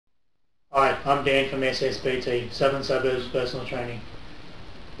Hi, I'm Dan from S.S.P.T, Southern Suburbs Personal Training.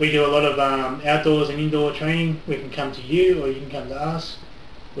 We do a lot of outdoors and indoor training. We can come to you or you can come to us.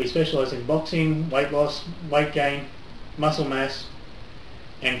 We specialise in boxing, weight loss, weight gain, muscle mass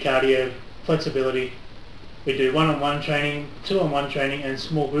and cardio, flexibility. We do one-on-one training, two-on-one training and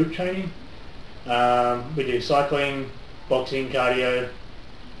small group training. We do cycling, boxing, cardio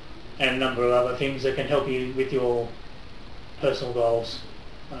and a number of other things that can help you with your personal goals.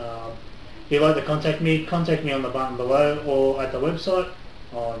 If you'd like to contact me on the button below or at the website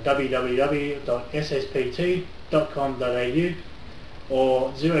on www.sspt.com.au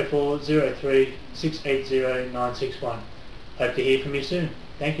or 0403 680 961. Hope to hear from you soon.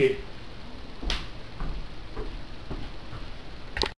 Thank you.